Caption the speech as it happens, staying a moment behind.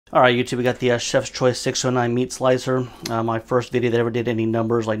Alright YouTube, we got the Chef's Choice 609 meat slicer. My first video that ever did any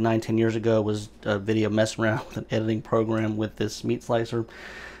numbers like 9-10 years ago was a video messing around with an editing program with this meat slicer.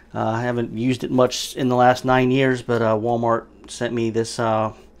 I haven't used it much in the last 9 years, but Walmart sent me this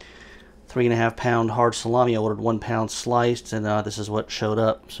 3.5 pound hard salami. I ordered 1 pound sliced, and this is what showed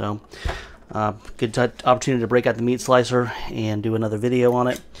up. So good opportunity to break out the meat slicer and do another video on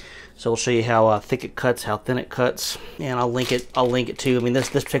it. So we'll show you how thick it cuts, how thin it cuts, and I'll link it too. I mean, this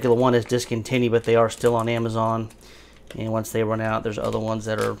particular one is discontinued, but they are still on Amazon. And once they run out, there's other ones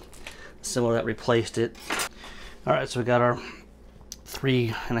that are similar that replaced it. All right, so we got our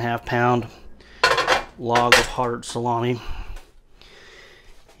 3.5 pound log of hard salami,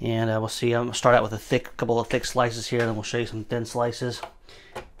 and we'll see. I'm gonna start out with a couple of thick slices here, and then we'll show you some thin slices.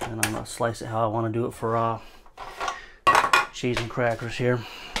 And I'm gonna slice it how I want to do it for cheese and crackers here.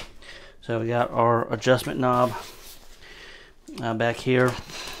 So we got our adjustment knob back here.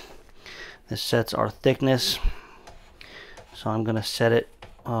 This sets our thickness. So I'm going to set it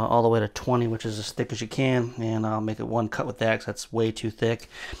all the way to 20, which is as thick as you can, and I'll make it one cut with that because that's way too thick.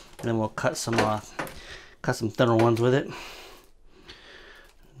 And then we'll cut some thinner ones with it.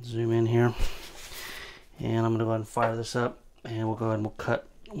 Zoom in here, and I'm going to go ahead and fire this up, and we'll go ahead and we'll cut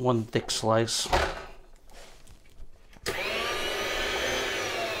one thick slice.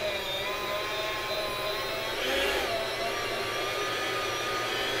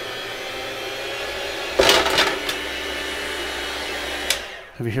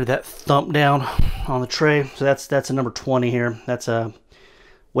 If you hear that thump down on the tray, so that's a number 20 here. That's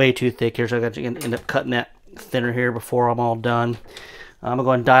way too thick here, so I got to end up cutting that thinner here before I'm all done. I'm gonna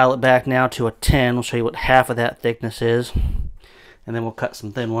go and dial it back now to a 10. We'll show you what half of that thickness is, and then we'll cut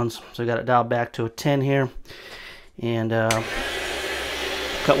some thin ones. So we got it dialed back to a 10 here, and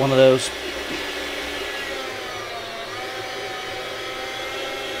cut one of those.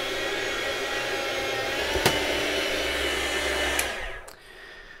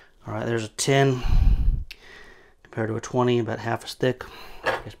 Alright, there's a 10 compared to a 20, about half as thick.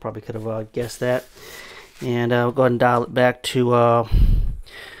 I guess probably could have guessed that. And we'll go ahead and dial it back to,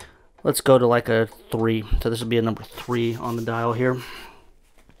 let's go to like a 3. So this will be a number 3 on the dial here.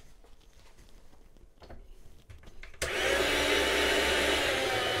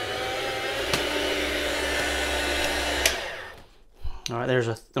 Alright, there's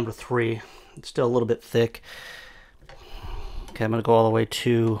a number 3. It's still a little bit thick. Okay, I'm going to go all the way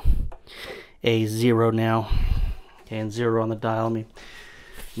to a 0 now. Okay, and 0 on the dial. Let me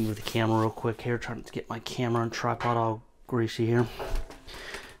move the camera real quick here, trying to get my camera and tripod all greasy here.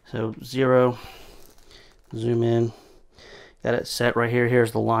 So 0, zoom in. Got it set right here.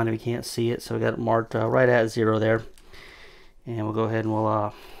 Here's the line if you can't see it. So we got it marked right at 0 there. And we'll go ahead and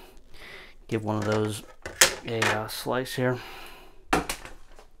we'll give one of those a slice here.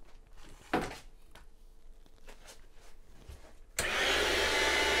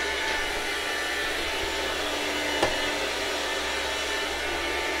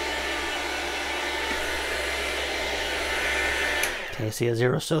 Okay, see, a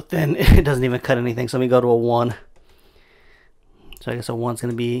 0 is so thin it doesn't even cut anything, so let me go to a 1. So I guess a 1's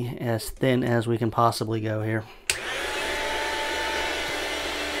going to be as thin as we can possibly go here.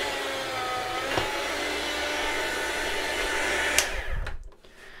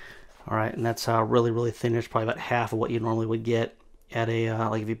 Alright, and that's really thin. It's probably about half of what you normally would get at a,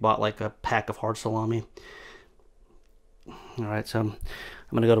 like if you bought like a pack of hard salami. Alright, so I'm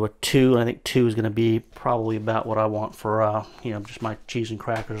going to go to a 2, and I think 2 is going to be probably about what I want for, you know, just my cheese and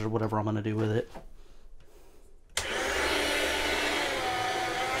crackers or whatever I'm going to do with it.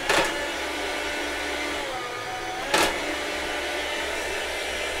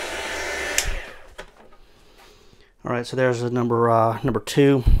 Alright, so there's a number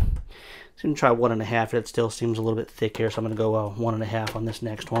 2. So I'm going to try 1.5. It still seems a little bit thick here, so I'm going to go 1.5 on this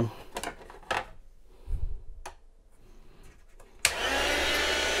next one.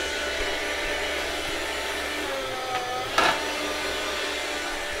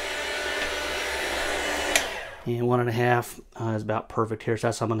 And 1.5 is about perfect here, so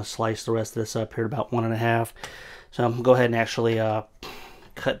that's how I'm going to slice the rest of this up here at about 1.5. So I'm going to go ahead and actually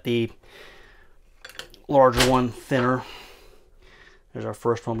cut the larger one thinner. There's our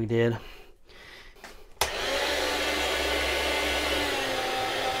first one we did.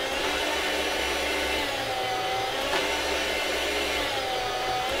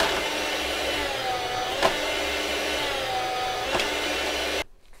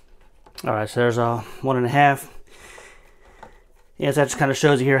 Alright, so there's a 1.5. Yes, that just kind of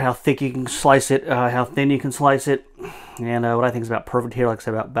shows you here how thick you can slice it, how thin you can slice it. And what I think is about perfect here, like I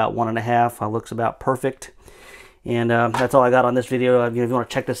said, about 1.5. Looks about perfect. And that's all I got on this video. If you want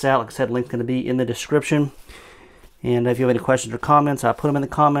to check this out, like I said, link's going to be in the description. And if you have any questions or comments, I'll put them in the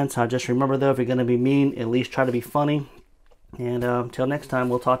comments. Just remember, though, if you're going to be mean, at least try to be funny. And until next time,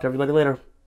 we'll talk to everybody later.